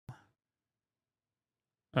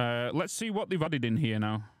Let's see what they've added in here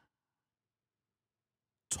now.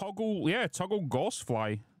 Toggle, yeah, toggle ghost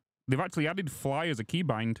fly. They've actually added fly as a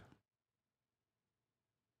keybind.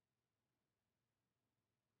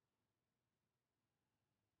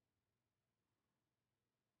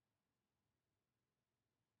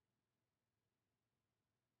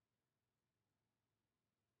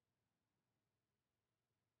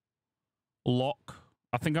 Lock.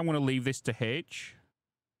 I think I'm going to leave this to H.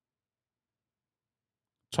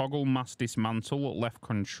 Toggle mass dismantle, left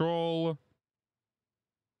control.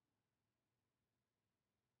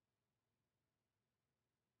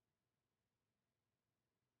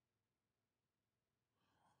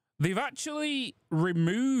 They've actually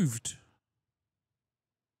removed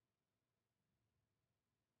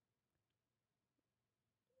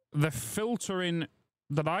the filtering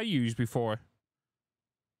that I used before.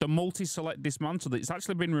 The multi-select dismantle. It's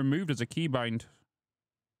actually been removed as a keybind.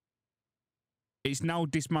 It's now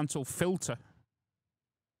dismantle filter.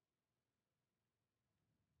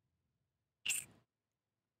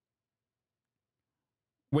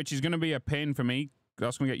 Which is going to be a pain for me.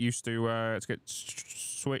 That's going to get used to. Let's get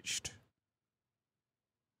switched.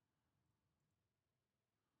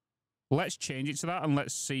 Let's change it to that and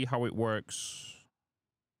let's see how it works.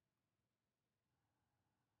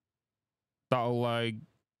 That'll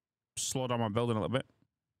slow down my building a little bit.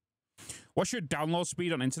 What's your download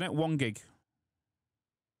speed on internet? 1 gig.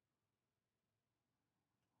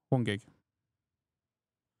 1 gig.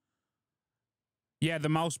 Yeah, the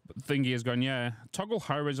mouse thingy is gone, yeah. Toggle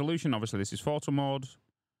high resolution, obviously this is photo mode.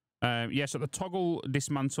 Yeah, so the toggle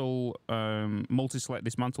dismantle, multi-select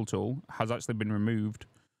dismantle tool has actually been removed.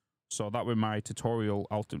 So that was my tutorial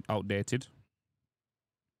outdated.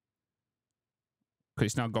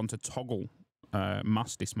 Because it's now gone to toggle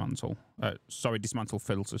mass dismantle. Sorry, dismantle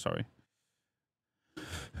filter, sorry.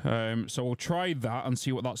 So we'll try that and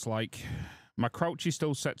see what that's like. My crouch is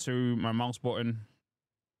still set to my mouse button.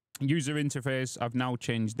 User interface, I've now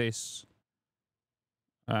changed this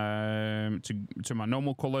to my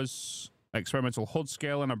normal colors. Experimental HUD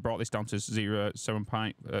scale, and I brought this down to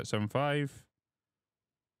 0.75.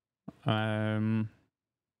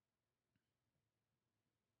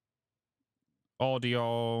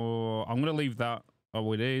 Audio, I'm gonna leave that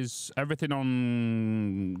how it is. Everything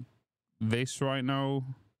on this right now.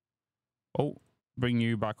 Oh, bring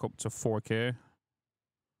you back up to 4K.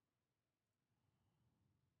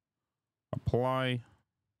 Apply.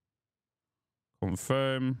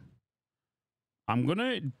 Confirm. I'm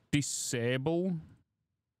gonna disable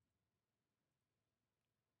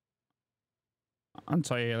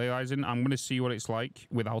anti-aliasing. I'm gonna see what it's like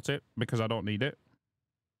without it because I don't need it.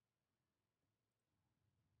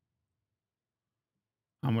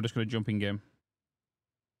 And we're just gonna jump in game.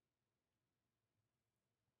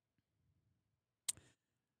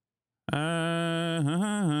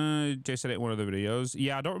 Jay said it in one of the videos.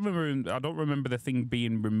 Yeah, I don't remember the thing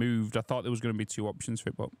being removed. I thought there was going to be 2 options for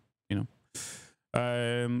it, but you know.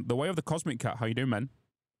 The Way of the Cosmic Cat. How you doing, man?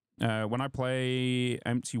 When I play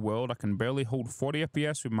Empty World, I can barely hold 40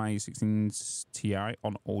 FPS with my 16 Ti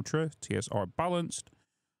on Ultra. TSR balanced.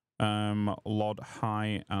 Load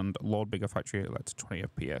high and load bigger factory at to 20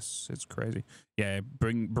 FPS. It's crazy. Yeah,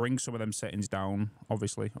 bring some of them settings down.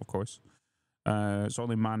 Obviously, of course. It's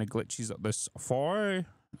only minor glitches at this 4.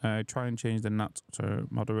 Try and change the NAT to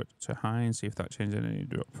moderate to high and see if that changes any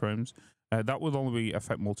drop frames. That would only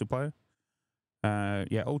affect multiplayer.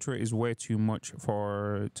 Yeah, Ultra is way too much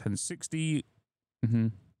for 1060.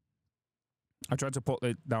 I tried to put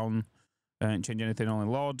it down and change anything on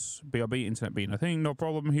the load. BRB, internet being a thing, no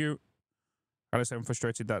problem here. I say I'm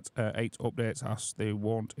frustrated that 8 updates as they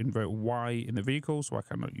won't invert Y in the vehicle, so I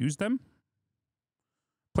cannot use them.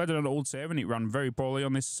 Played it on an old save and it ran very poorly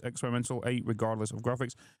on this experimental 8 regardless of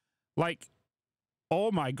graphics. Like, oh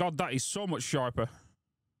my god, that is so much sharper.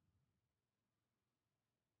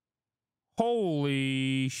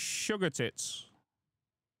 Holy sugar tits.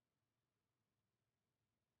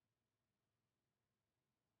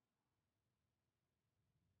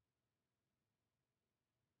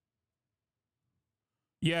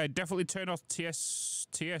 Yeah, definitely turn off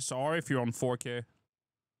TSR if you're on 4K.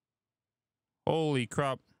 Holy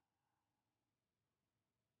crap.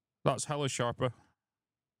 That's hella sharper.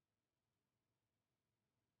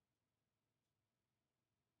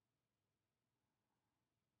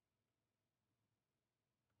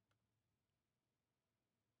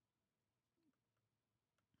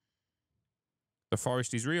 The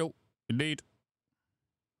forest is real, indeed.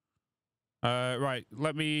 Right,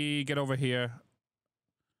 let me get over here.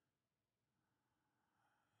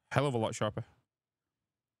 Hell of a lot sharper.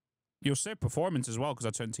 You'll save performance as well because I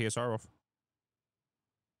turned TSR off.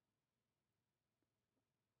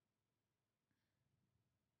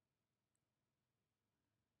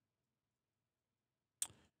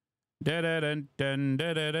 Da da dun dun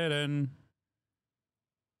da da da dun.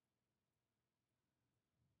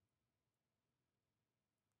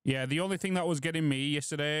 Yeah, the only thing that was getting me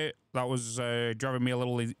yesterday, that was driving me a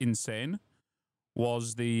little insane,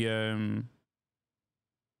 was the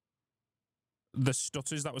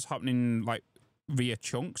stutters that was happening like via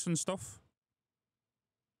chunks and stuff.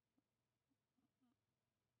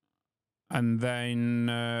 And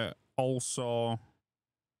then also,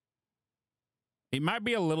 it might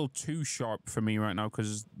be a little too sharp for me right now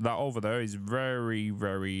because that over there is very,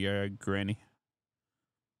 very grainy.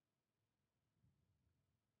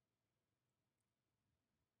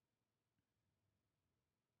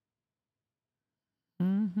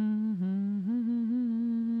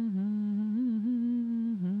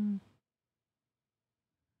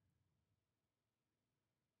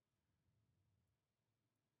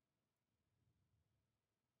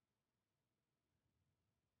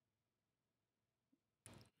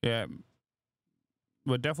 Yeah,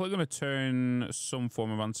 we're definitely going to turn some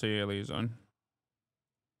form of anti-alias on.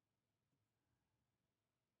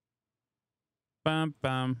 Bam,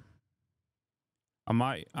 bam.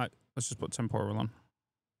 Let's just put temporal on.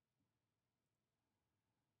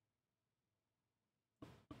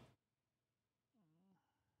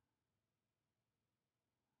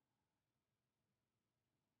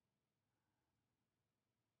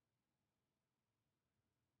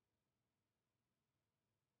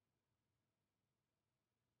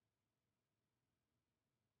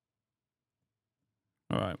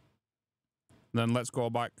 All right. Then let's go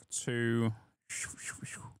back to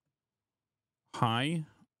high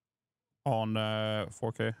on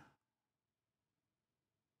 4K.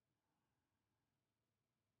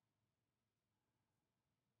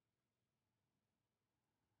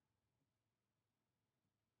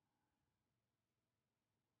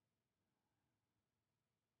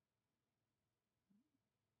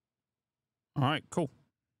 All right, cool.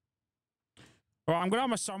 All right, I'm going to have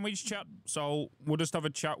my sandwich chat, so we'll just have a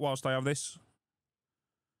chat whilst I have this.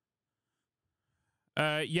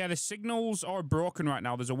 Yeah, the signals are broken right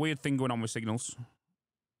now. There's a weird thing going on with signals.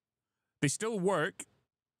 They still work,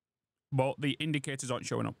 but the indicators aren't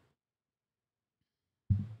showing up.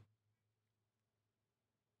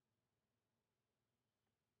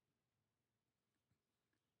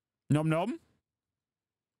 Nom nom.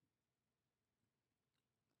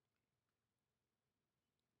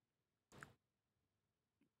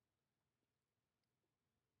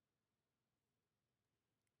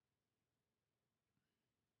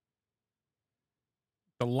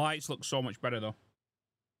 The lights look so much better, though.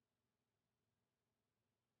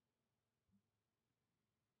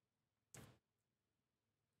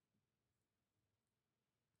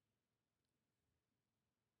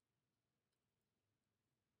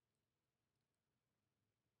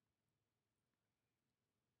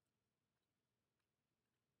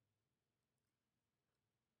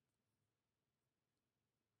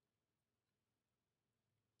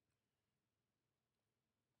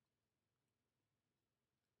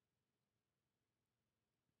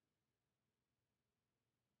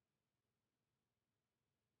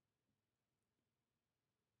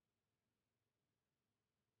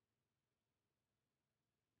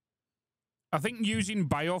 I think using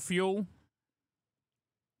biofuel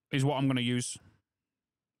is what I'm going to use.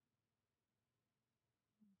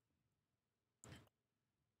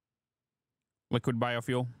 Liquid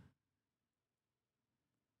biofuel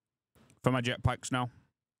for my jetpacks now.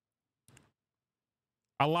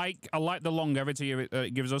 I like the longevity of it that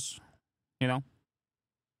it gives us, you know.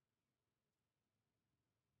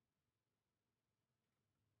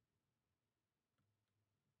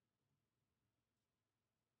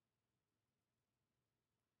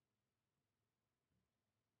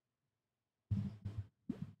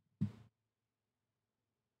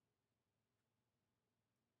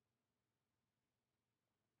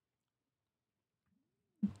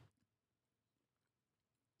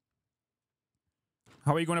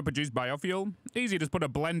 How are you going to produce biofuel? Easy, just put a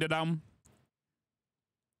blender down.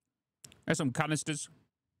 There's some canisters.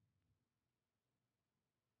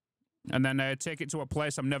 And then take it to a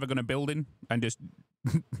place I'm never going to build in and just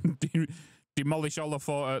demolish all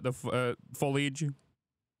the foliage.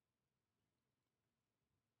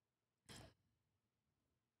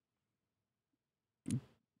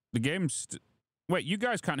 The game's... Wait, you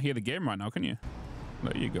guys can't hear the game right now, can you?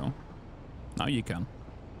 There you go. Now you can.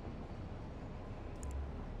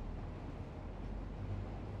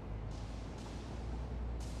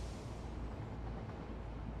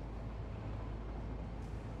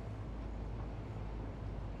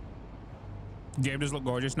 Game does look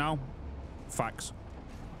gorgeous now. Facts.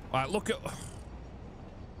 All right, look at...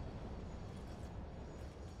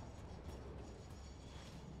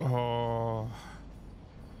 Oh.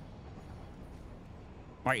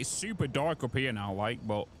 Like, it's super dark up here now, like,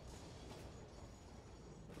 but...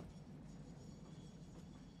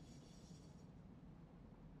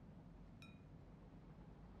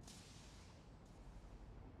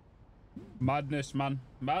 Madness, man.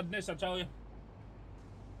 Madness, I tell you.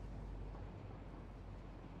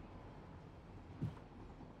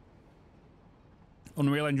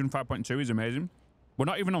 Unreal Engine 5.2 is amazing. We're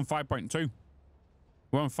not even on 5.2.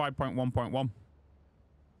 We're on 5.1.1.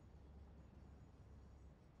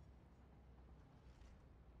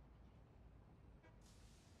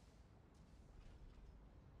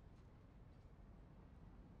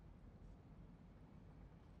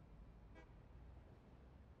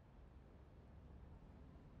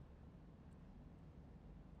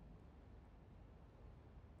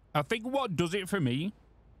 I think what does it for me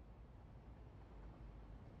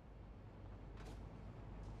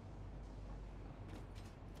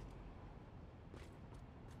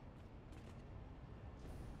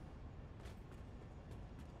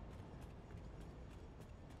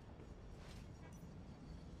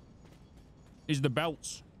is the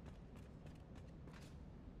belts.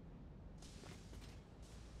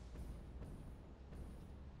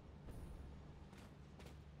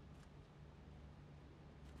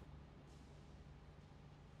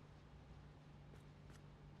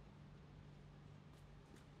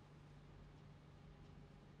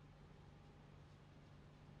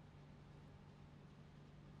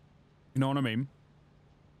 You know what I mean?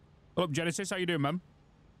 What up, Genesis? How you doing, man?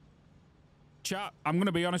 Chat, I'm going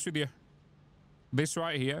to be honest with you. This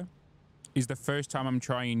right here is the first time I'm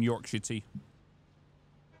trying Yorkshire tea.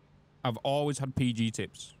 I've always had PG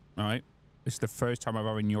tips, all right? It's the first time I've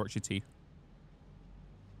having Yorkshire tea.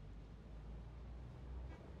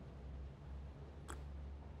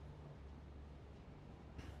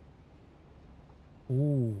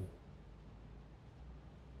 Ooh.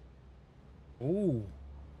 Ooh.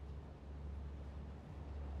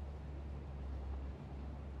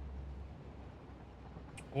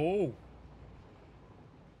 Oh.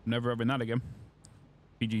 Never having that again.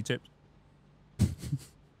 PG tips.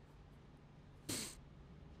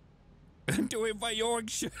 Do it by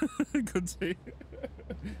Yorkshire. Good see.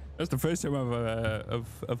 That's the first time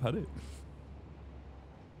I've had it.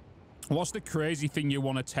 What's the crazy thing you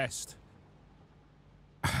want to test?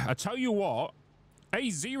 I tell you what. Hey,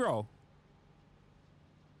 Zero.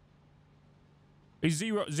 Hey,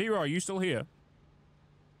 Zero, are you still here?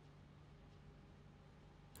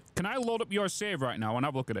 Can I load up your save right now and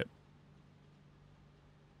have a look at it?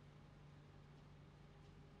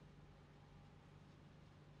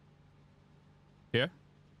 Yeah?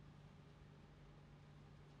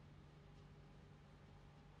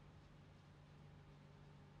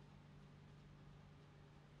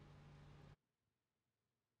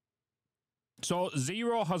 So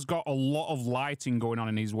Zero has got a lot of lighting going on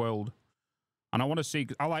in his world. And I want to see.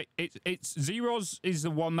 I like it. It's Zero's is the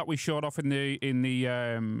one that we showed off in the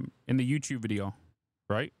YouTube video,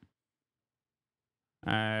 right?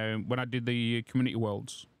 When I did the community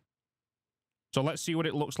worlds. So let's see what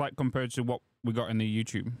it looks like compared to what we got in the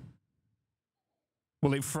YouTube.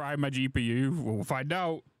 Will it fry my GPU? We'll find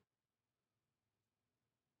out.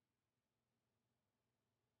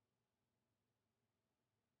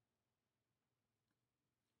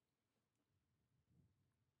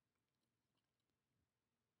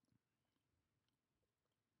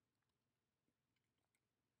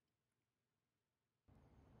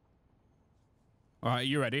 All right,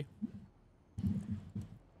 you ready?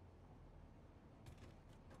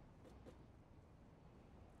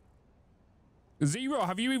 Zero,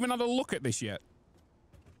 have you even had a look at this yet?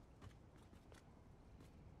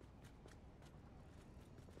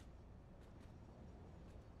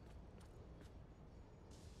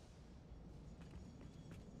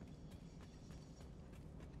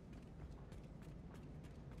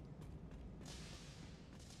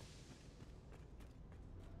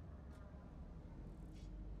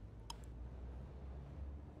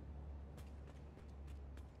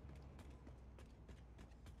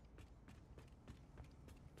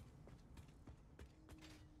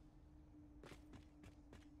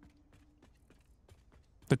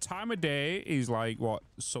 The time of day is like, what,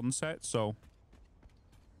 sunset? So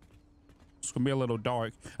it's going to be a little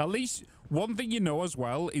dark. At least one thing you know as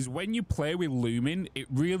well is when you play with Lumen, it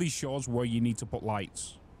really shows where you need to put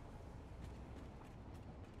lights.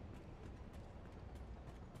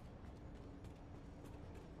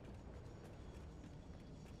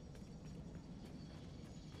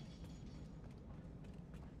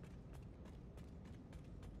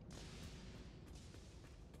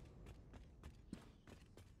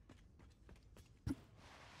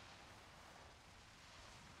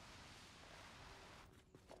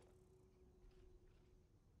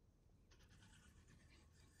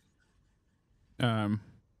 Oh,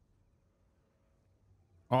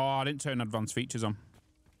 I didn't turn advanced features on.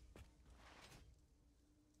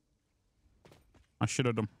 I should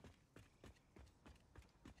have done.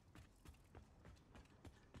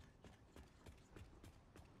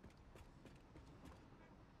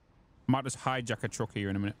 Might just hijack a truck here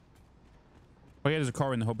in a minute. Oh yeah, there's a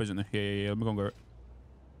car in the hub, isn't there? Yeah. Let me go and grab it.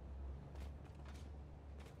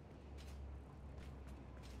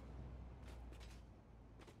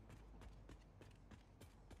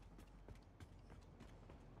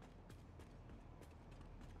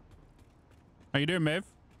 How you doing, Maeve?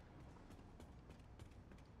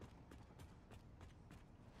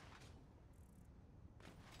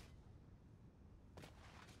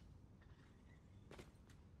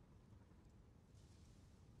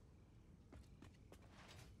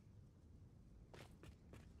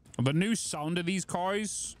 The new sound of these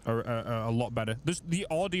cars are a lot better. There's the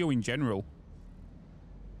audio in general.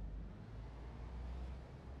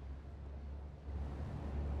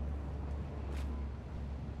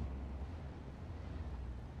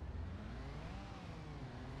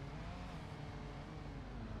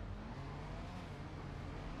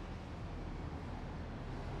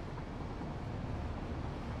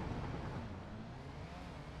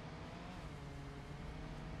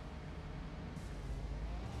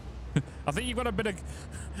 I think you've got a bit of...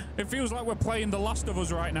 It feels like we're playing The Last of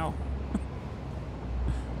Us right now.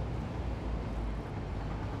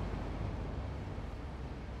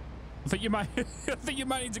 I think you might... I think you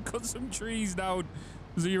might need to cut some trees down,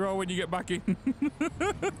 Zero, when you get back in.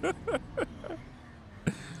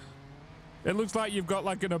 It looks like you've got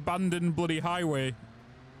like an abandoned bloody highway.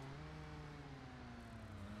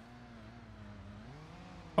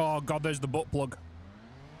 Oh God, there's the butt plug.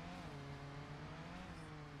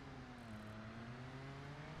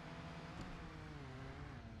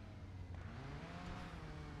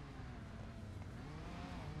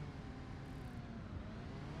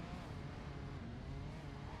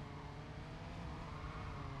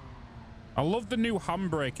 I love the new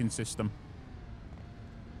handbraking system.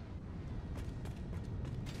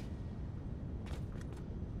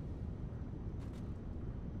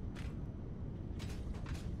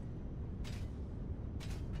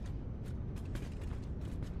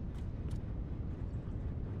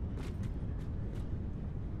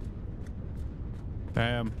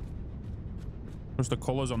 What's the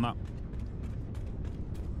colors on that?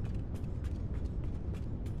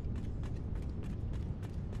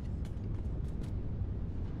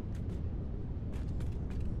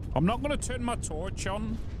 I'm not going to turn my torch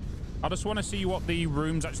on. I just want to see what the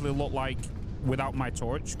rooms actually look like without my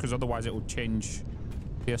torch, because otherwise it will change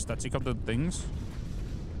the aesthetic of the things.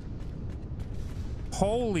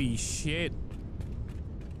 Holy shit.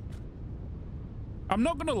 I'm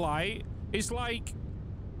not going to lie. It's like...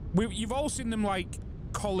 You've all seen them like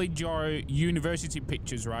college or university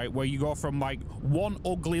pictures, right? Where you go from like one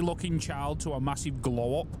ugly looking child to a massive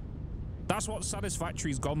glow up. That's what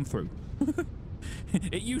Satisfactory's gone through.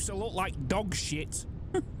 It used to look like dog shit.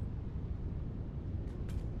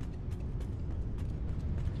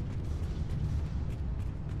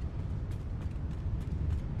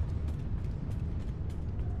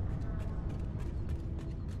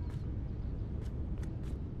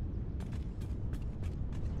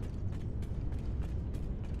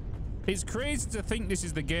 It's crazy to think this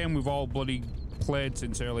is the game we've all bloody played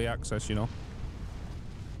since early access, you know?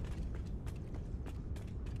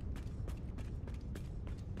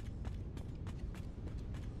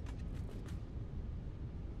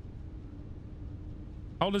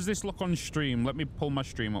 How does this look on stream? Let me pull my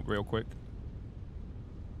stream up real quick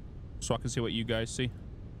so I can see what you guys see.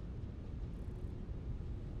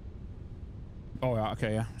 Oh, yeah,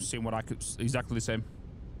 okay, yeah. Seeing what I could... Exactly the same.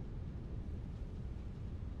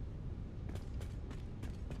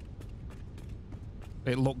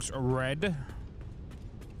 It looks red.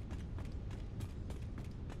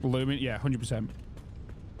 Lumen, yeah, 100%.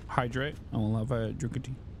 Hydrate. I will have a drink of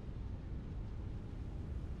tea.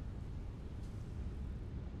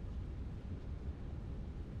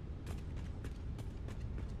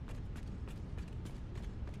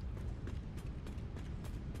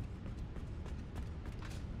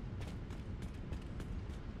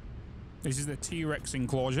 This is the T-Rex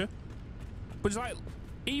enclosure. But it's like,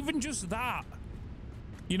 even just that.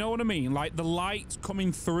 You know what I mean? Like the lights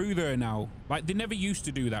coming through there now. Like they never used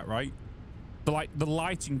to do that, right? The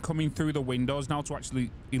lighting coming through the windows now to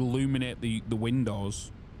actually illuminate the windows.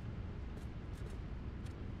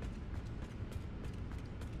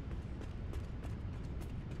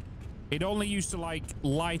 It only used to like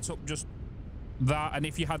light up just that, and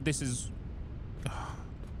if you had this as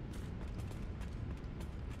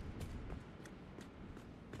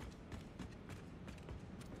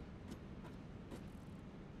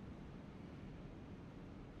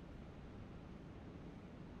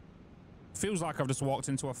Feels like I've just walked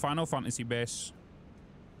into a Final Fantasy base.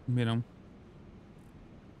 You know.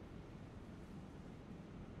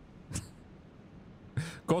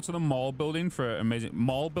 Go to the mall building for amazing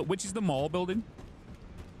mall, but which is the mall building?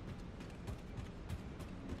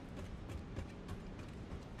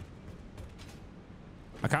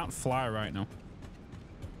 I can't fly right now.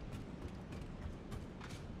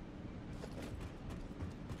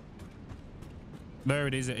 There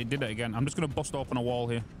it is. It did it again. I'm just going to bust open a wall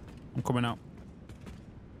here. I'm coming out.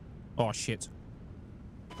 Oh, shit.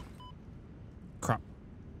 Crap.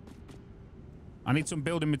 I need some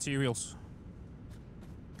building materials.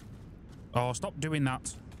 Oh, stop doing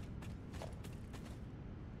that.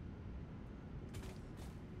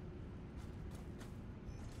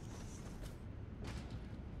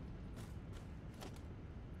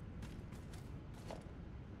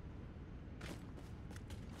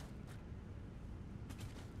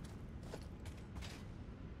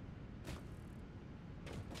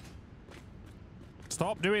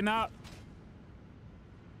 Stop doing that.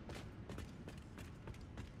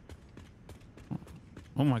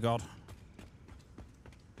 Oh my god.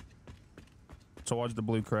 Towards the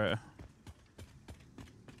blue crater.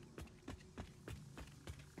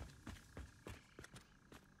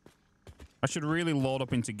 I should really load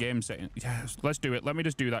up into game settings. Yes, let's do it. Let me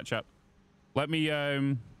just do that, chat. Let me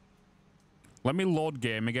load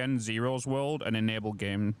game again, Zero's World, and enable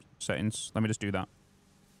game settings. Let me just do that.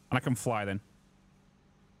 And I can fly then.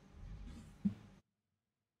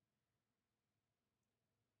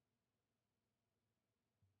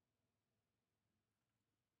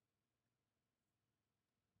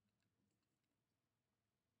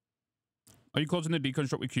 Are you closing the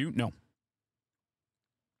deconstruct with Q? No.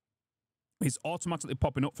 It's automatically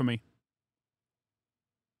popping up for me.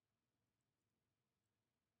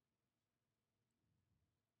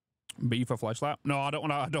 B for flashlight. No, I don't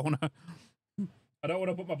want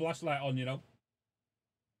to put my flashlight on, you know.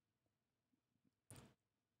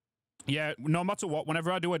 Yeah, no matter what,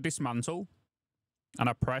 whenever I do a dismantle and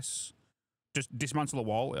I press just dismantle the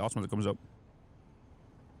wall, it automatically comes up.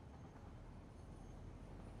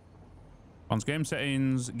 On game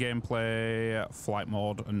settings, gameplay, flight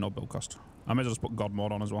mode, and no build cost. I may as well just put God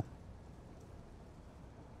mode on as well.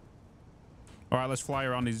 Alright, let's fly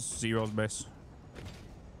around his Zero's base.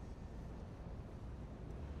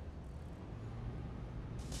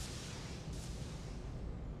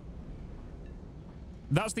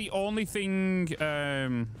 That's the only thing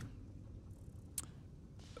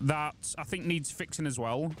that I think needs fixing as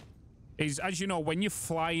well. Is, as you know, when you're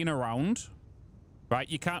flying around, right,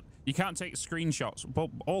 you can't take screenshots. But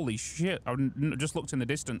holy shit, I just looked in the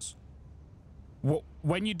distance.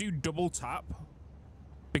 When you do double tap,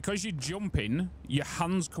 because you're jumping, your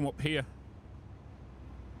hands come up here.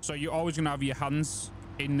 So you're always going to have your hands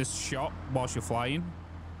in this shot whilst you're flying.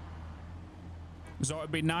 So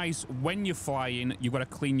it'd be nice when you're flying, you've got to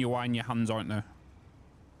clean your eye and your hands, aren't there?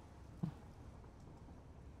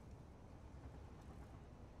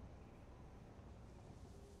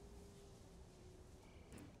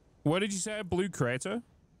 What did you say? Blue crater?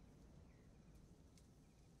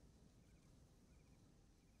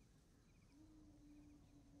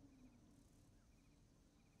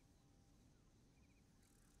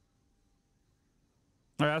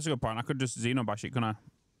 Oh, that's a good point. I could just Xenobash it, couldn't I?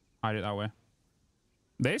 Hide it that way.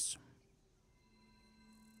 This?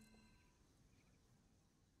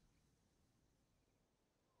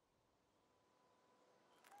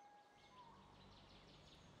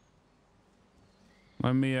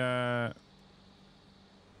 Let me,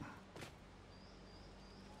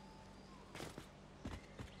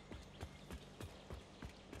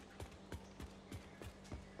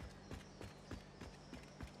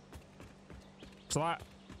 So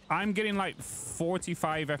I'm getting like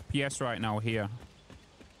 45 FPS right now here.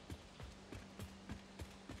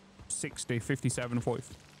 60, 57, 40.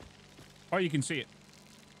 Oh, you can see it.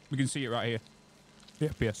 We can see it right here. The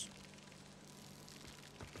FPS.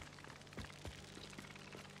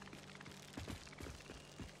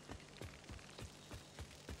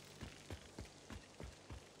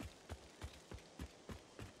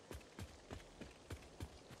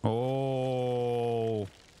 Oh.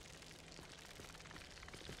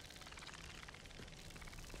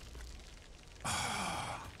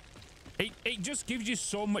 It just gives you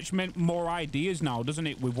so much more ideas now, doesn't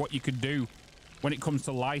it, with what you could do when it comes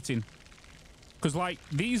to lighting. Because, like,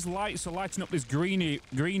 these lights are lighting up this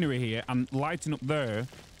greenery here and lighting up there,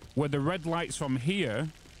 where the red lights from here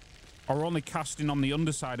are only casting on the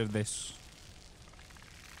underside of this.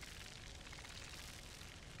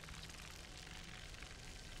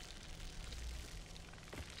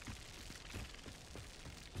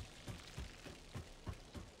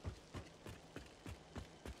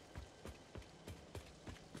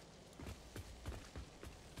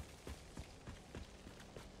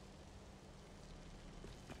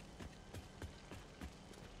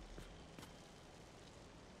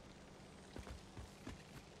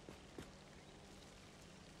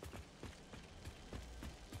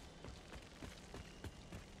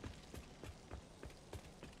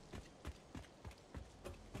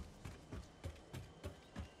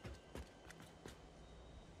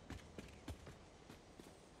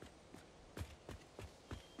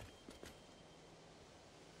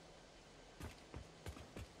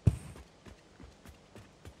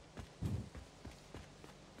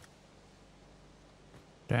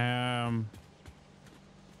 Damn.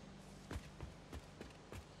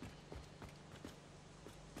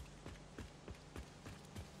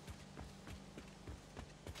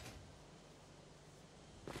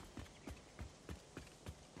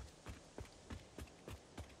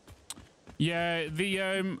 Yeah,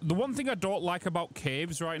 the one thing I don't like about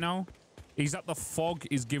caves right now is that the fog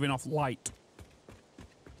is giving off light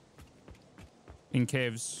in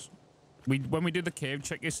caves. When we did the cave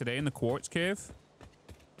check yesterday in the quartz cave,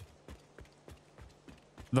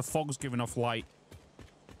 the fog's giving off light.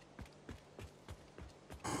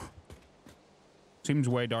 Seems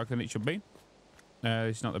way darker than it should be.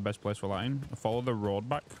 It's not the best place for lighting. Follow the road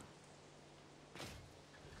back.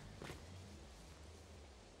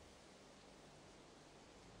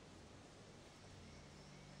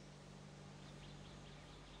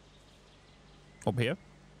 Up here.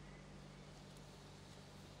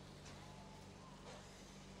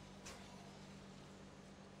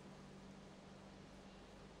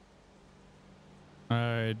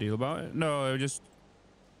 Deal about it? No, just...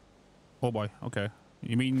 Oh boy, okay.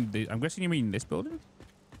 You mean... I'm guessing you mean this building?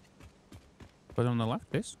 But on the left,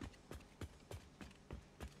 this?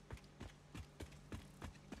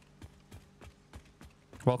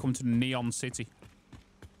 Welcome to Neon City.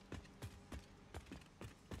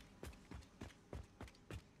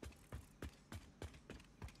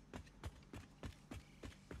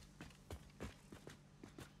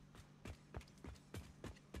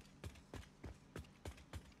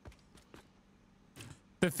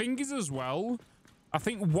 The thing is as well, I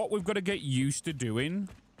think what we've got to get used to doing,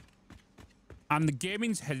 and the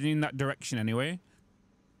gaming's heading in that direction anyway,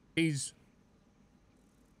 is,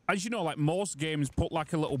 as you know, like most games put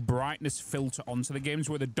like a little brightness filter onto the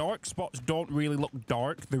games where the dark spots don't really look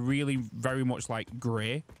dark. They're really very much like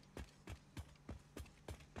grey.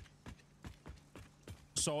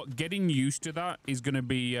 So getting used to that is going to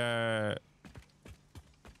be a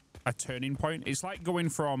turning point. It's like going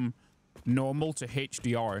from normal to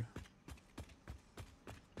HDR.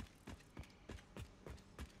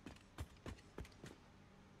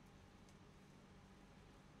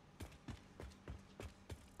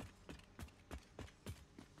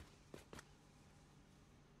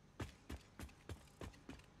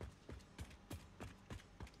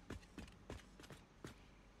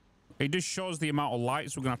 It just shows the amount of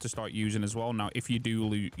lights we're gonna have to start using as well now. If you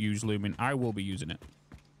do use Lumen, I will be using it.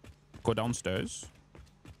 Go downstairs.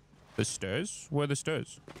 The stairs? Where are the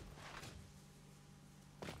stairs?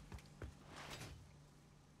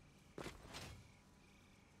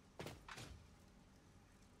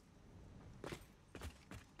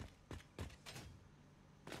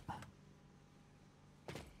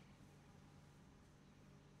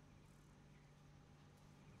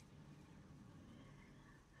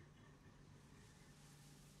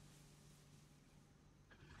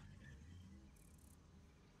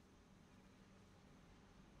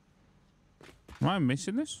 Am I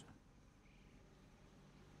missing this?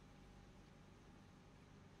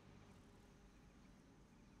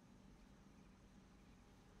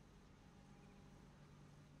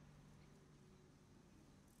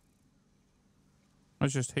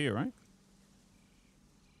 That's just here, right?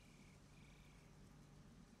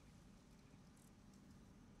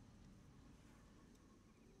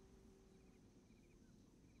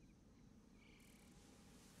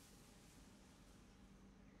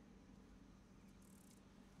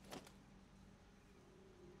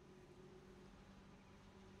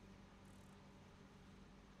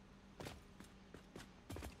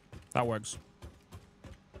 That works.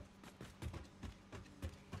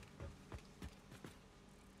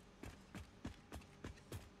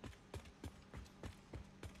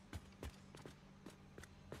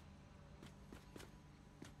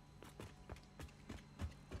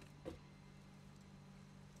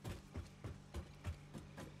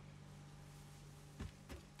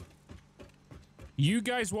 You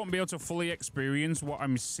guys won't be able to fully experience what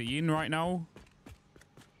I'm seeing right now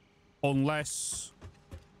unless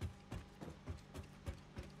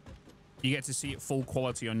you get to see it full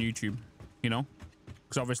quality on YouTube, you know?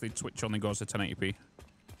 Because obviously Twitch only goes to 1080p.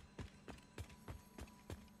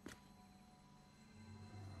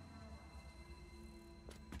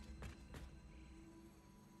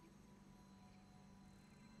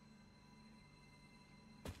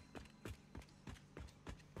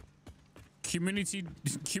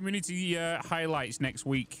 Community highlights next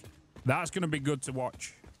week. That's going to be good to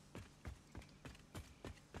watch.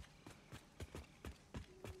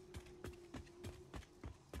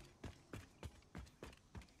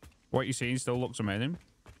 What you're seeing still looks amazing.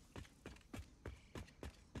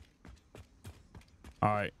 All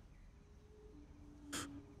right.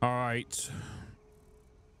 All right.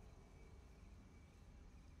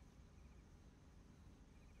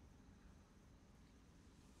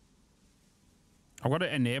 I've got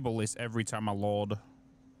to enable this every time I load.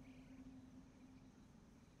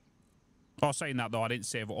 Oh, saying that though, I didn't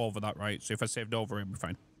save over that, right? So if I saved over, it'd be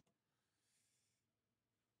fine.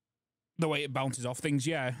 The way it bounces off things,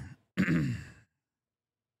 yeah.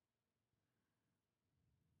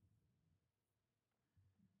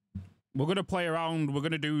 We're going to play around. We're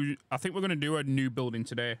going to do... I think we're going to do a new building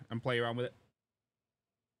today and play around with it.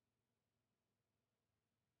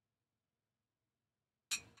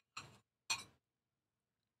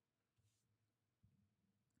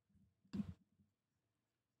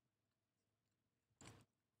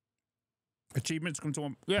 Achievements come to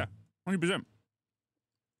one... Yeah, 100%.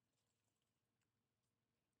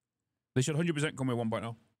 They should 100% come with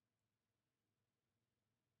 1.0.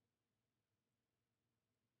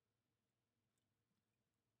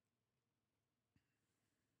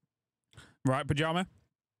 Right, Pajama?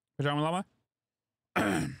 Pajama Llama?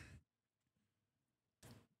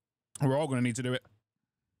 We're all going to need to do it.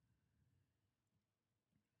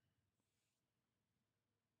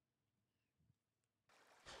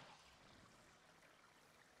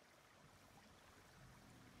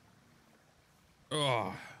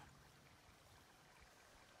 Oh.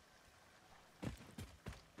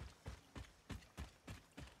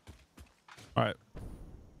 All right.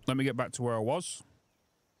 Let me get back to where I was.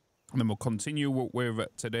 And then we'll continue with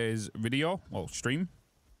today's video, or stream.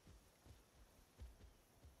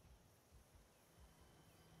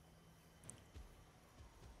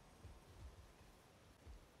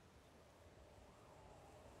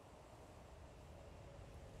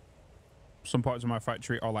 Some parts of my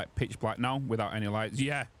factory are like pitch black now without any lights.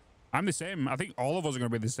 Yeah, I'm the same. I think all of us are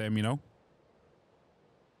going to be the same, you know?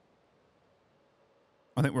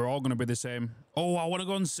 I think we're all going to be the same. Oh, I want to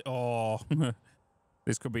go and... Oh,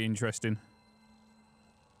 this could be interesting.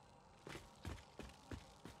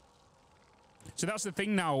 So that's the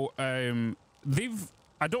thing now. They've...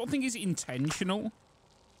 I don't think it's intentional,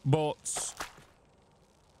 but...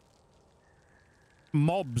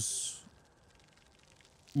 Mobs...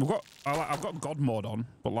 I've got God mode on,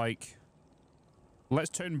 but like... Let's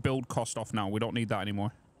turn build cost off now. We don't need that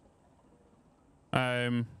anymore.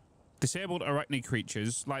 Disabled arachnid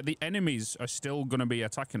creatures, like the enemies are still going to be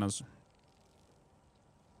attacking us.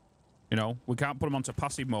 You know, we can't put them onto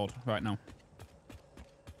passive mode right now.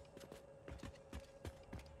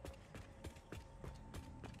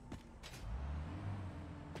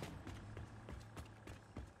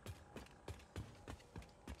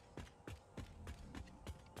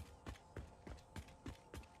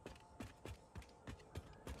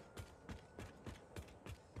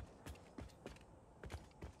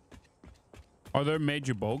 Are there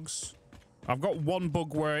major bugs? I've got one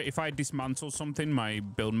bug where if I dismantle something, my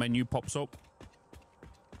build menu pops up.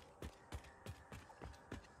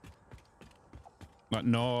 Like,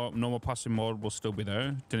 no more passive mode will still be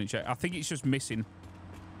there. Didn't check. I think it's just missing.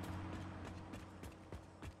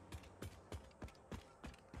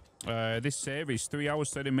 This save is 3 hours,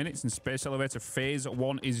 30 minutes, and Space Elevator Phase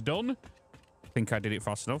 1 is done. I think I did it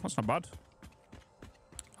fast enough. That's not bad.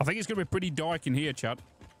 I think it's going to be pretty dark in here, chat,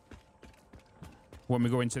 when we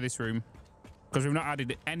go into this room, because we've not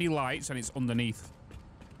added any lights and it's underneath.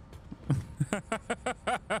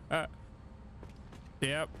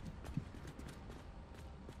 Yep.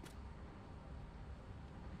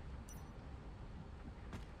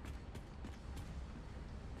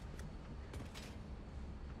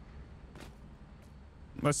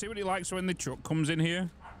 Let's see what he likes when the truck comes in here.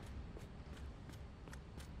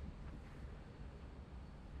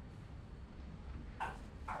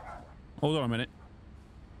 Hold on a minute.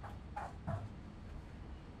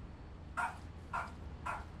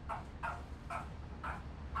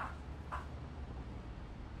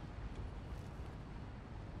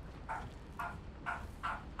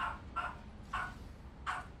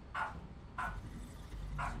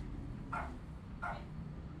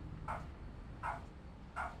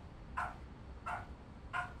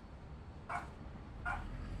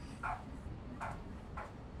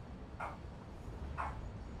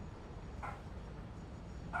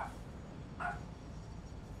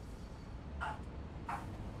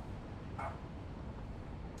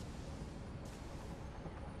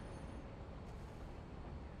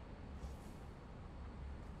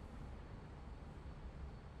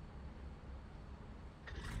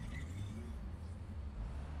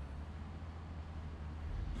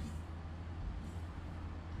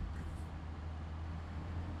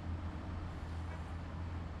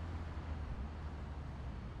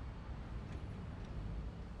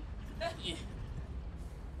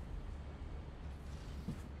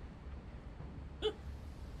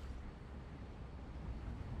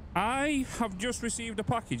 I have just received a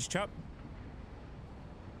package, chat.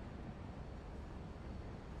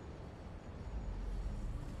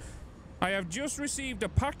 I have just received a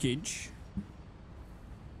package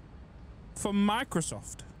from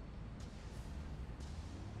Microsoft.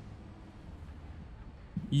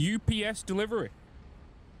 UPS delivery.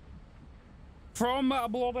 From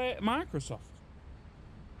bloody Microsoft.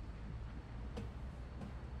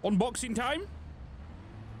 Unboxing time.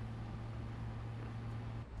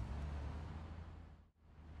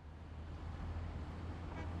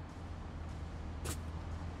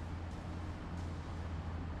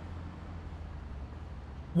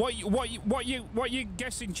 What you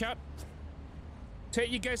guessing, chat?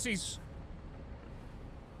 Take your guesses.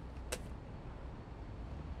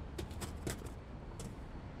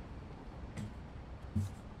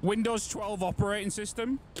 Windows 12 operating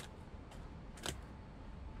system.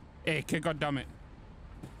 Ick, goddammit.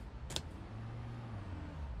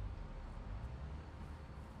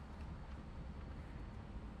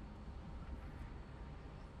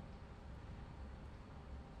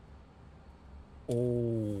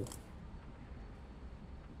 Oh.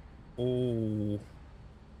 Oh.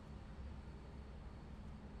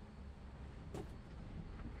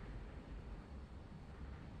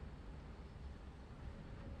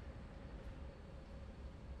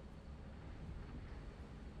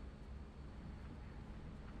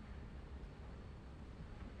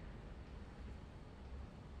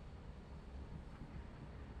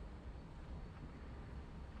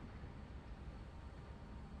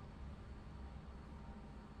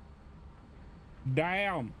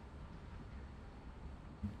 Damn.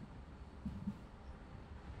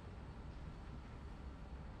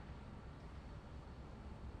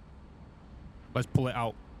 Let's pull it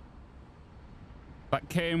out. That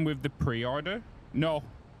came with the pre-order? No.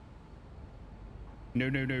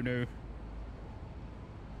 No.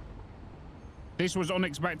 This was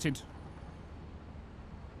unexpected.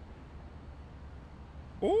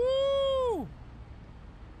 Ooh!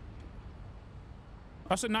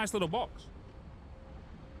 That's a nice little box.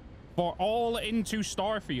 For all into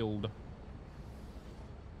Starfield.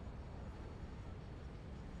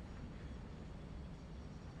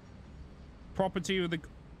 Property of the...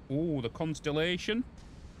 Ooh, the constellation.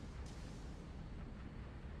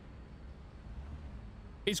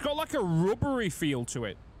 It's got like a rubbery feel to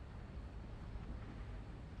it.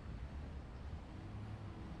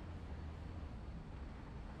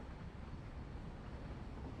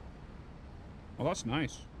 Oh, that's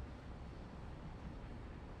nice.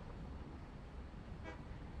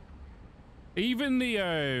 Even the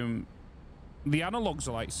analogs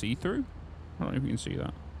are like see-through. I don't know if you can see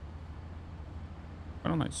that. I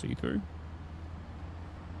don't like see-through.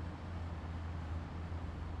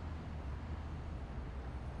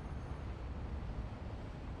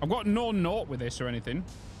 I've got no note with this or anything.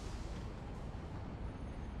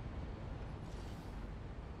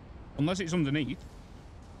 Unless it's underneath.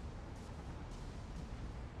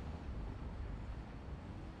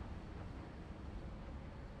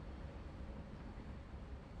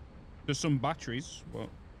 There's some batteries, but...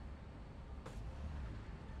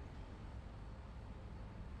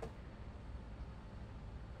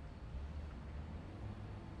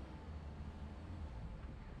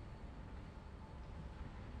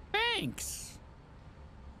 Thanks!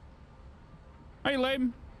 Hey,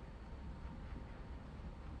 Lim.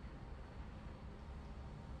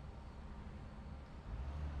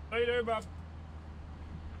 How you doing, Bob?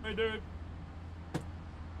 How you doing? I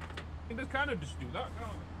can just kind of just do that,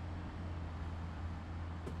 can't I?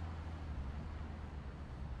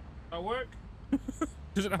 That work?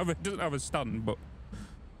 doesn't have a stand, but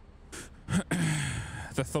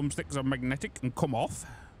the thumbsticks are magnetic and come off.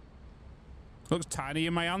 Looks tiny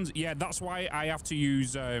in my hands. Yeah, that's why I have to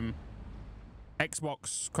use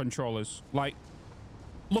Xbox controllers. Like,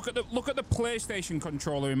 look at the PlayStation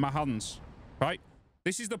controller in my hands, right?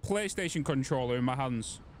 This is the PlayStation controller in my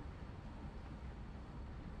hands.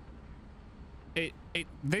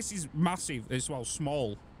 This is massive as well,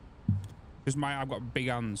 small. Because I've got big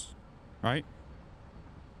hands, right?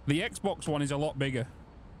 The Xbox one is a lot bigger.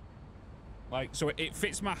 Like, so it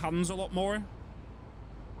fits my hands a lot more.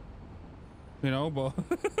 You know, but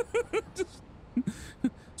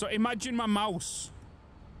so imagine my mouse.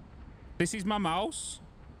 This is my mouse.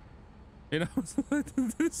 You know,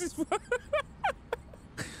 this is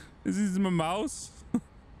my mouse.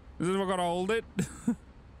 This is what I gotta hold it.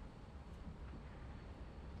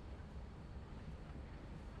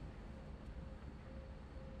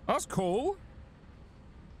 That's cool.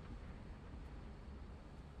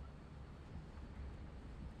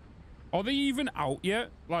 Are they even out yet?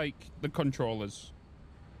 Like, the controllers?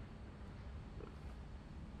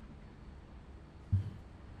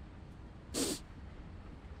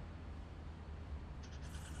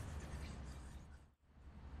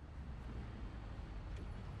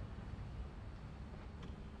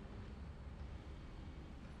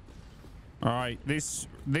 All right, this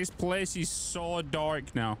place is so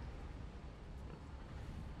dark now.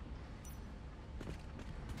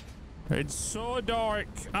 It's so dark,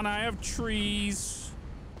 and I have trees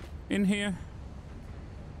in here.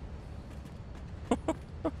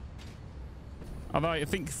 I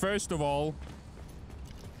think first of all,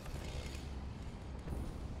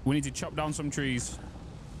 we need to chop down some trees.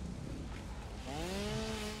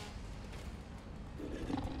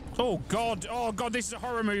 Oh God, this is a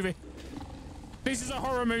horror movie. This is a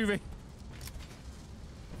horror movie.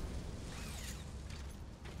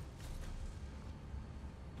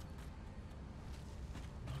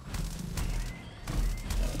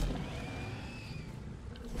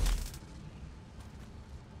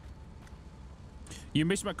 You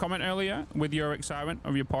missed my comment earlier with your excitement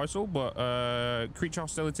of your parcel, but creature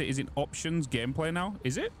hostility is in options gameplay now.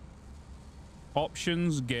 Is it?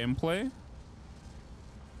 Options gameplay?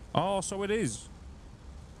 Oh, so it is.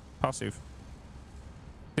 Passive.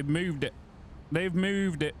 They've moved it. They've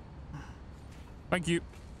moved it. Thank you.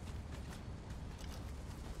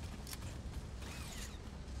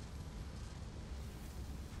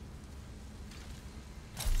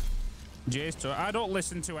 Jace, I don't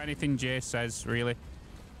listen to anything Jace says, really.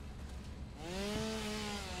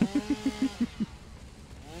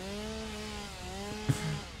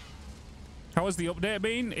 How has the update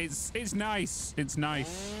been? It's nice. It's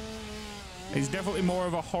nice. It's definitely more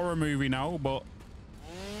of a horror movie now, but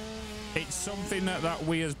it's something that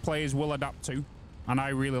we as players will adapt to, and I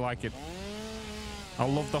really like it. I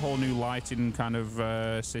love the whole new lighting kind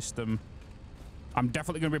of system. I'm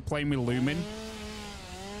definitely going to be playing with Lumen.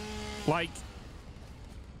 Like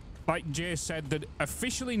Jay said, they're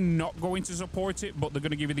officially not going to support it, but they're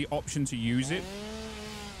going to give you the option to use it.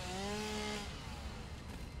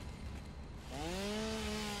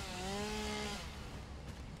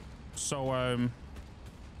 So,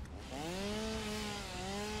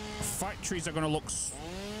 factories are going to look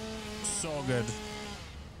so good.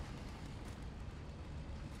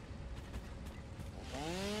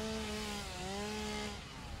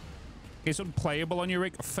 It's unplayable on your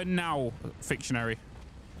rig for now, Fictionary.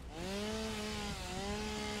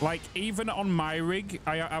 Like, even on my rig,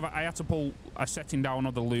 I had to pull a setting down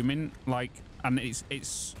of the lumen, like, and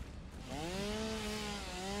it's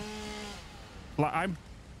like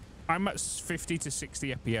I'm at 50 to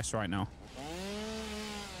 60 FPS right now.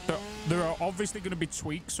 There are obviously going to be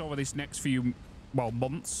tweaks over this next few, well,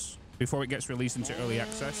 months before it gets released into early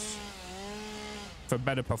access for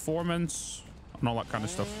better performance and all that kind of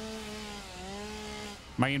stuff.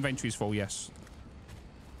 My inventory is full, yes.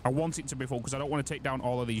 I want it to be full because I don't want to take down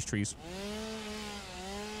all of these trees.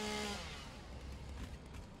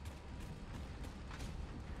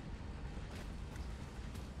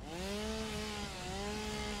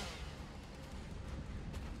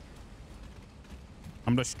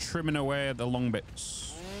 I'm just trimming away at the long bits.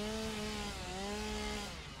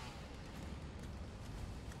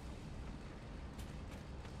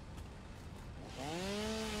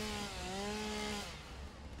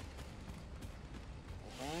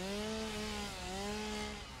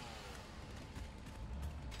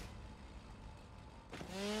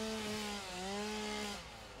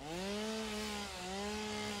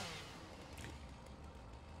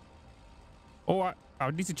 Oh,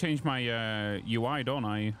 I need to change my UI, don't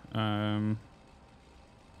I?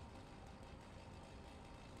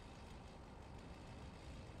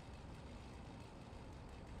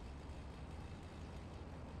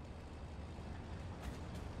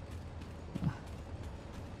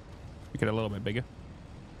 Make it a little bit bigger.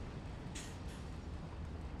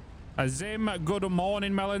 Azim, good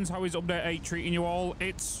morning, Melons. How is Update 8 treating you all?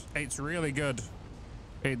 It's really good.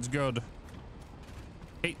 It's good.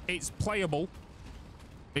 It's playable.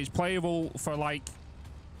 It's playable for, like,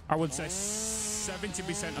 I would say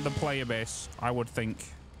 70% of the player base, I would think.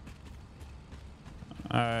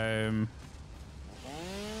 No,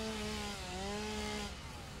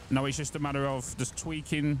 it's just a matter of just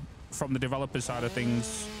tweaking from the developer side of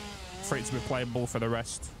things for it to be playable for the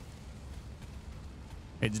rest.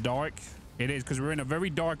 It's dark. It is, because we're in a very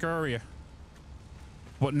dark area.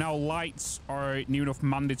 But now lights are new enough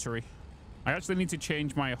mandatory. I actually need to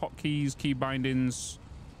change my hotkeys, key bindings,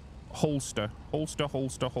 holster. Holster.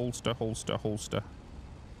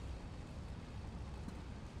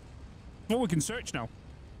 Oh, we can search now.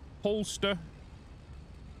 Holster.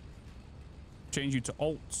 Change you to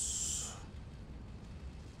alts.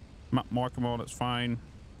 Map marker mode, that's fine.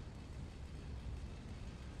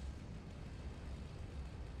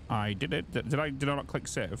 I did it. Did I not click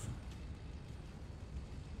save?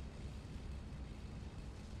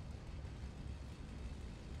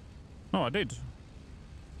 Oh, I did.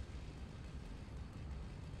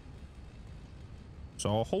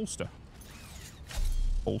 So holster.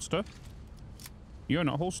 Holster. You're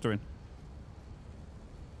not holstering.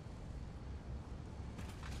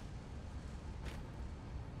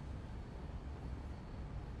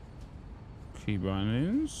 Key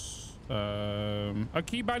bindings. Are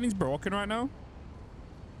key bindings broken right now?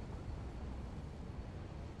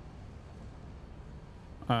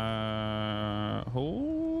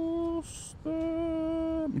 Holster.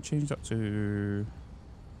 Let me change that to.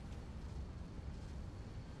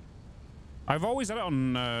 I've always had it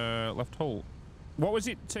on left hold. What was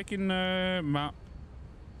it taking map?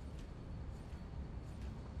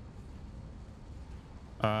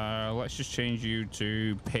 Let's just change you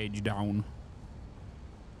to page down.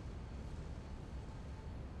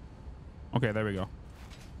 Okay, there we go.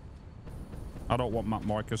 I don't want map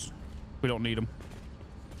markers. We don't need them.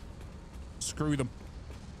 Screw them.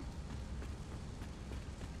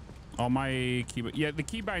 Oh, my keyboard. Yeah, the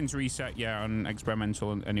keybind's reset, yeah, on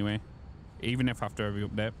experimental anyway. Even if after every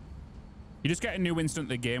update. You just get a new instant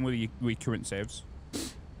the game with your current saves.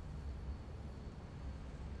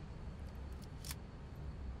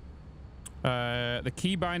 The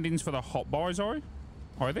key bindings for the hotbars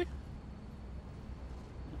are they?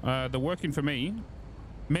 They're working for me.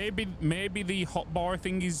 Maybe the hotbar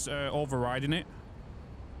thing is overriding it.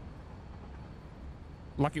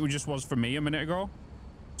 Like it just was for me a minute ago.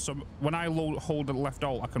 So when I hold the left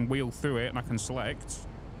alt, I can wheel through it and I can select.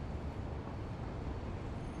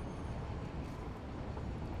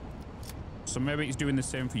 So maybe it's doing the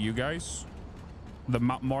same for you guys. The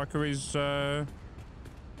map marker is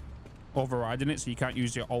overriding it, so you can't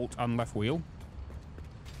use your alt and left wheel.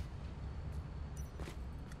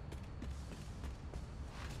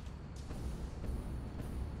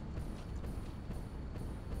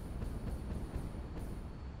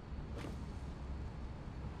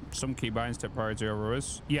 Some keybinds take priority over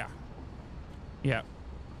others. Yeah. Yeah.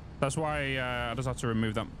 That's why I just had to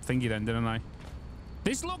remove that thingy then, didn't I?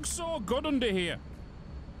 This looks so good under here.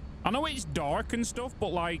 I know it's dark and stuff, but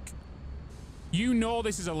like, you know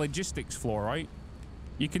this is a logistics floor, right?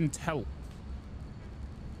 You can tell.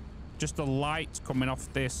 Just the light coming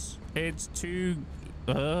off this. It's too...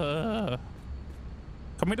 Can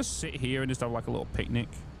we just sit here and just have like a little picnic?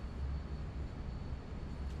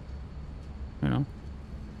 You know?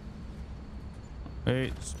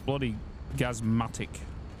 It's bloody gasmatic.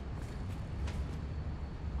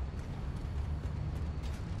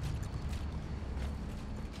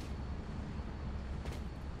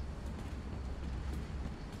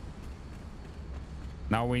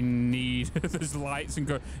 Now we need there's lights and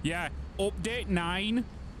go. Yeah, update 9,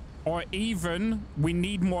 or even we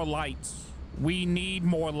need more lights. We need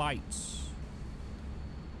more lights.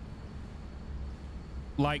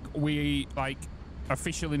 Like we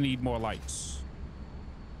officially need more lights.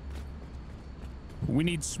 We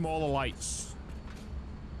need smaller lights.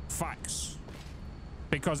 Facts.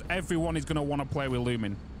 Because everyone is gonna want to play with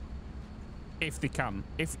Lumen. If they can.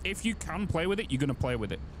 If you can play with it, you're gonna play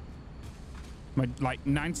with it. Like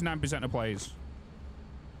 99% of players.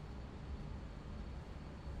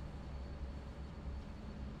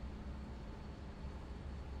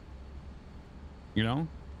 You know?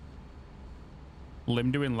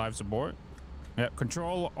 Lim doing live support. Yeah,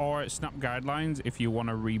 control or snap guidelines if you want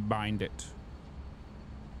to rebind it.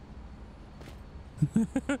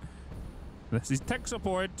 This is tech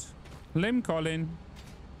support. Lim calling.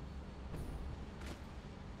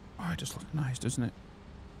 Oh, it just looks nice, doesn't it?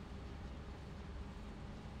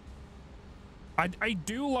 I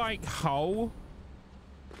do like how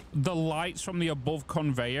the lights from the above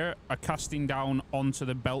conveyor are casting down onto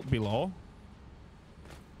the belt below.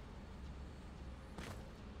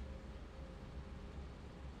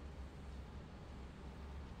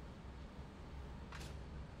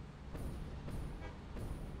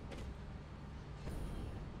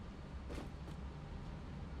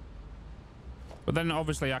 But then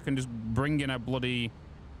obviously I can just bring in a bloody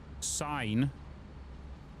sign.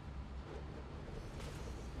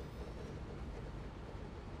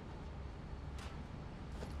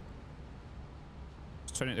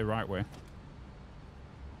 Turn it the right way.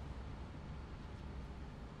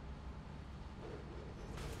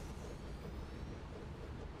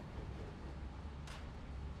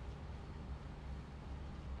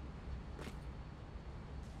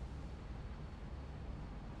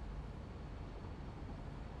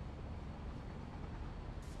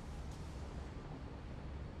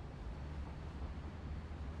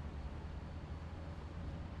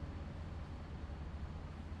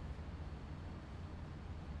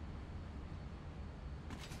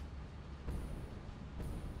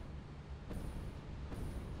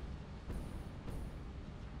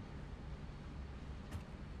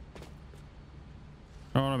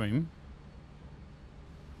 Know what I mean?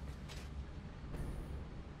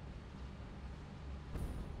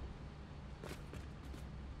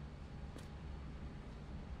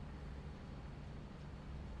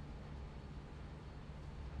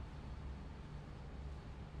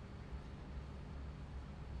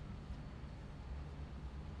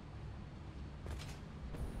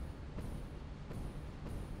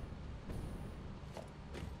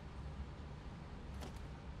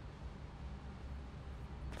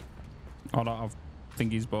 I don't have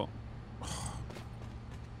thingies, but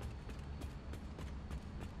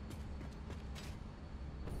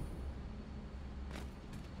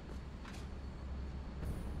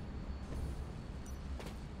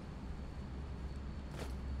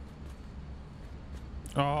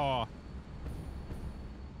oh,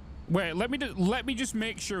 wait. Let me just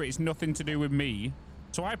make sure it's nothing to do with me.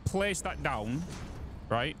 So I place that down,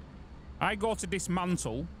 right? I go to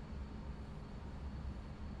dismantle.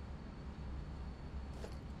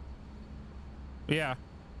 Yeah.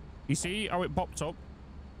 You see how it popped up?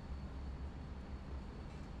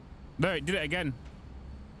 There, it did it again.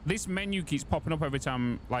 This menu keeps popping up every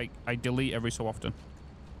time, like, I delete every so often.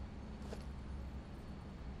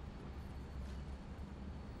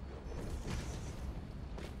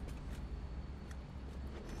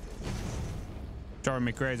 Driving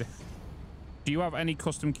me crazy. Do you have any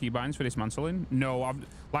custom keybinds for dismantling? No,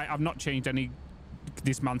 I've not changed any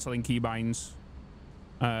dismantling keybinds.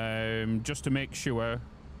 Just to make sure.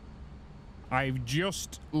 I've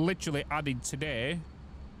just literally added today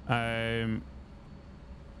the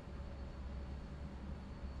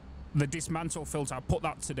dismantle filter. I put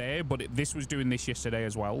that today, but this was doing this yesterday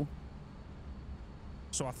as well.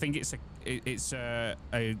 So I think it's a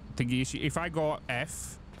thingy issue. If I go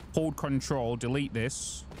F, hold control, delete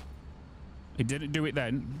this. It didn't do it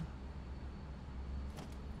then.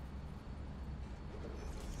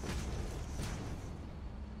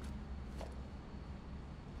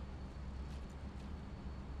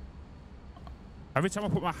 Every time I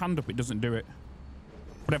put my hand up, it doesn't do it.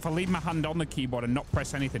 But if I leave my hand on the keyboard and not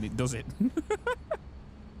press anything, it does it.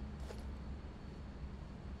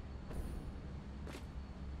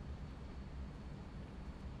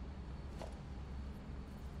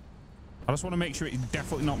 I just want to make sure it's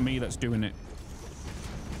definitely not me that's doing it.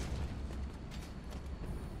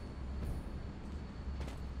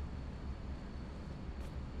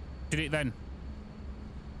 Did it then?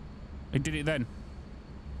 It did it then.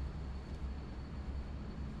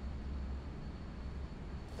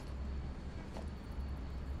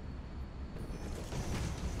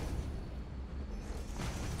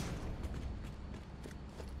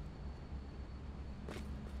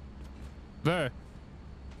 There.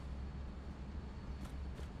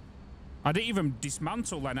 I didn't even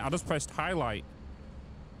dismantle then. I just pressed highlight.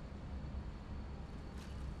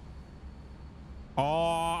 Oh,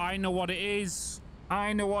 I know what it is.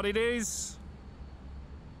 I know what it is.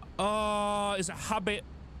 Oh, it's a habit.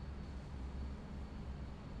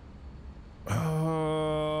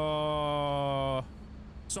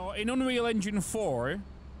 So in Unreal Engine 4,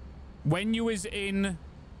 when you was in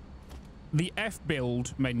the F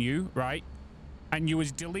build menu, right, and you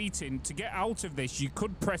was deleting, to get out of this, you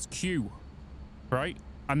could press Q, right?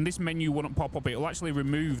 And this menu wouldn't pop up. It'll actually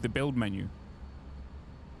remove the build menu.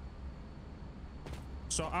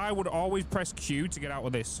 So I would always press Q to get out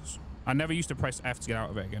of this. I never used to press F to get out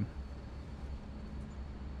of it again.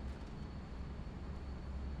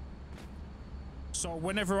 So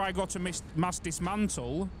whenever I got to mass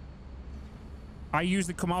dismantle, I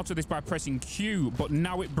usually come out of this by pressing Q, but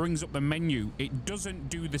now it brings up the menu. It doesn't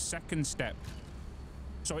do the second step.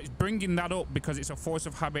 So it's bringing that up because it's a force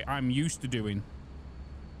of habit I'm used to doing.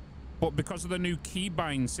 But because of the new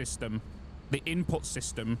keybind system, the input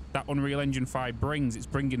system that Unreal Engine 5 brings, it's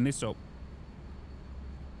bringing this up.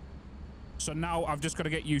 So now I've just got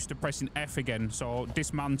to get used to pressing F again. So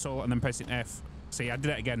dismantle and then pressing F. See, I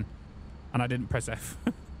did it again and I didn't press F.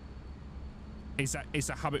 It's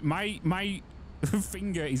a habit. My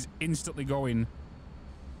finger is instantly going,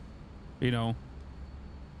 you know.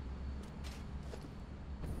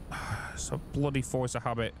 It's a bloody force of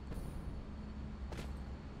habit.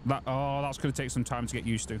 That's going to take some time to get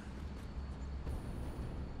used to.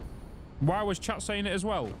 Why was chat saying it as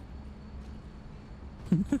well?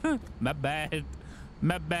 My bad.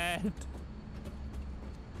 My bad.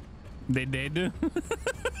 They did.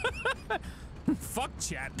 Fuck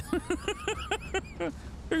chat.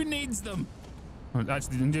 Who needs them?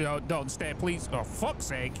 Actually, don't stay, please. Oh, fuck's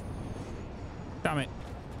sake. Damn it.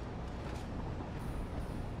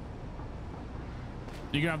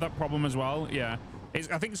 You're gonna have that problem as well? Yeah. I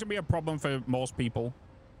think it's gonna be a problem for most people.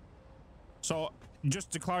 So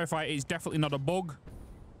just to clarify, it's definitely not a bug.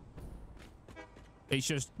 It's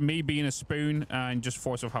just me being a spoon and just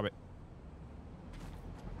force of habit.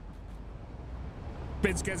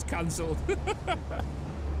 Bitz gets cancelled.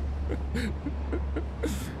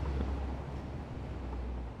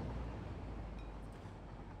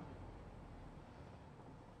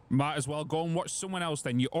 Might as well go and watch someone else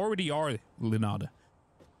then. You already are, Leonardo.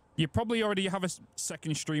 You probably already have a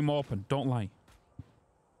second stream open. Don't lie.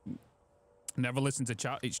 Never listen to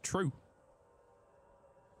chat. It's true.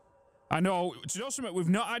 I know. Do you know something? We've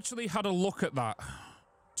not actually had a look at that,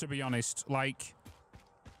 to be honest. Like,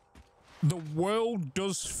 the world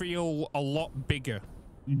does feel a lot bigger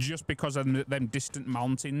just because of them distant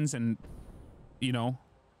mountains and, you know,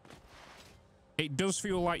 it does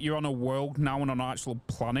feel like you're on a world now and on an actual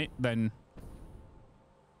planet than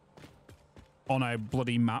on a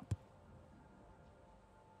bloody map.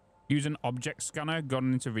 Use an object scanner, go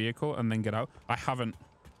into vehicle, and then get out. I haven't.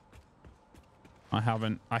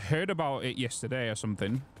 I heard about it yesterday or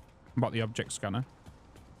something, about the object scanner.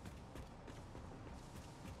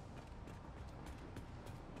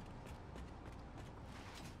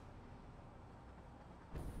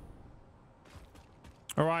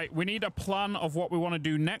 All right, we need a plan of what we want to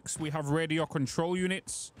do next. We have radio control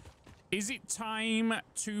units. Is it time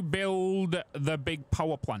to build the big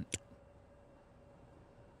power plant?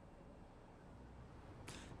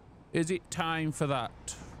 Is it time for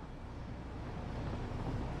that?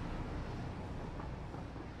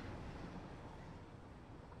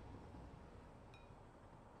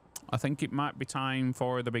 I think it might be time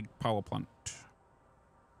for the big power plant.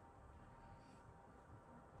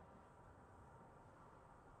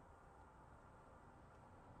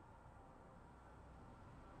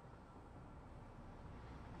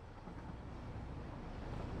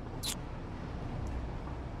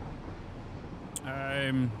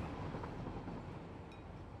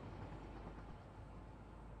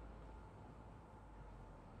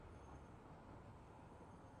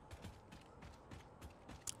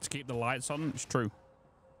 To keep the lights on, it's true.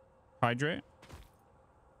 Hydrate.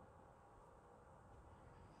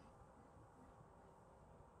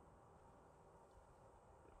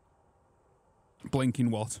 Blinking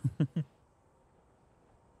what?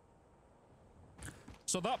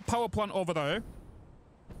 So that power plant over there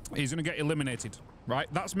is going to get eliminated, right?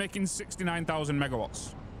 That's making 69,000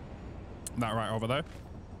 megawatts. That right over there.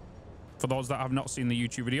 For those that have not seen the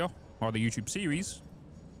YouTube video or the YouTube series.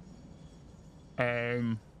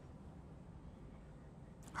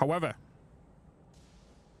 However,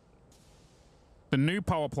 the new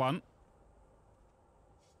power plant,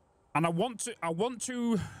 and I want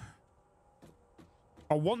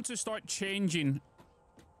to start changing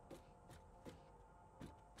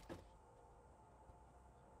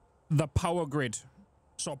the power grid.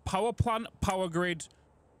 So power plant, power grid,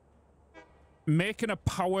 making a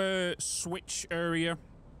power switch area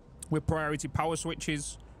with priority power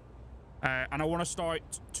switches. And I want to start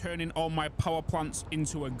turning all my power plants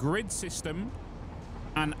into a grid system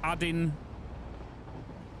and adding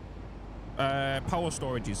power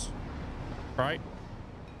storages, right?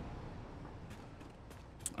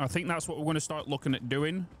 I think that's what we're going to start looking at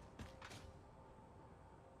doing.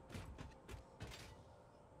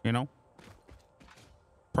 You know,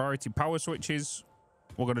 priority power switches.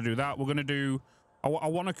 We're going to do that. We're going to do. I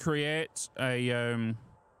want to create a.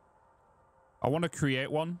 I want to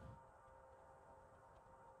create one.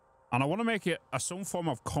 And I want to make it some form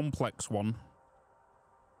of complex one.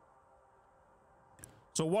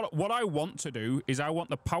 So what I want to do is I want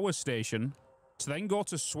the power station to then go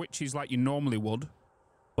to switches like you normally would.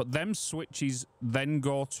 But them switches then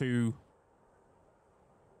go to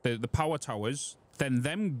the power towers. Then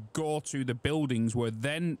them go to the buildings where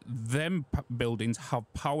then them buildings have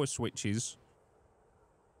power switches.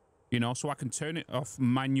 You know, so I can turn it off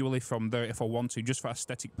manually from there if I want to, just for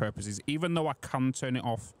aesthetic purposes. Even though I can turn it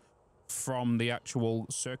off from the actual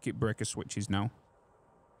circuit breaker switches now,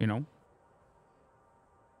 you know.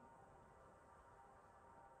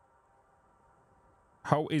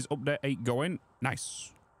 How is update 8 going?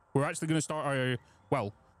 Nice. We're actually going to start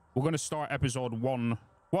well, we're going to start episode 1.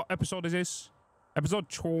 What episode is this? Episode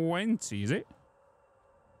 20, is it?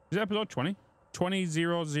 Is it episode 20?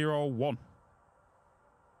 20001.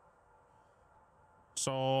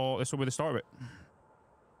 So this will be the start of it.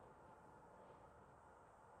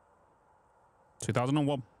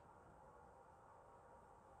 2001.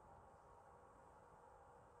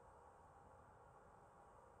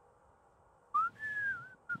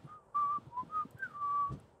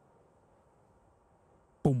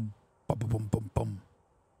 Boom, bum, bum, bum, bum,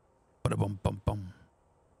 bum, bum, bum, bum.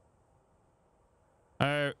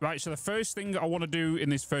 Right, Right, so the first thing I want to do in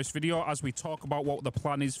this first video, as we talk about what the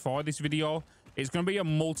plan is for this video, it's going to be a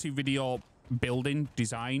multi-video building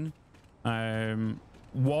design. One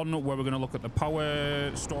where we're going to look at the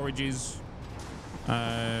power storages.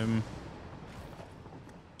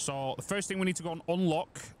 So the first thing we need to go and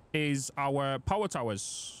unlock is our power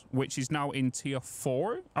towers, which is now in tier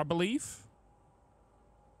 4, I believe.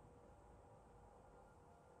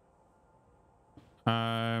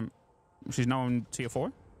 She's now in tier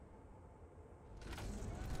 4.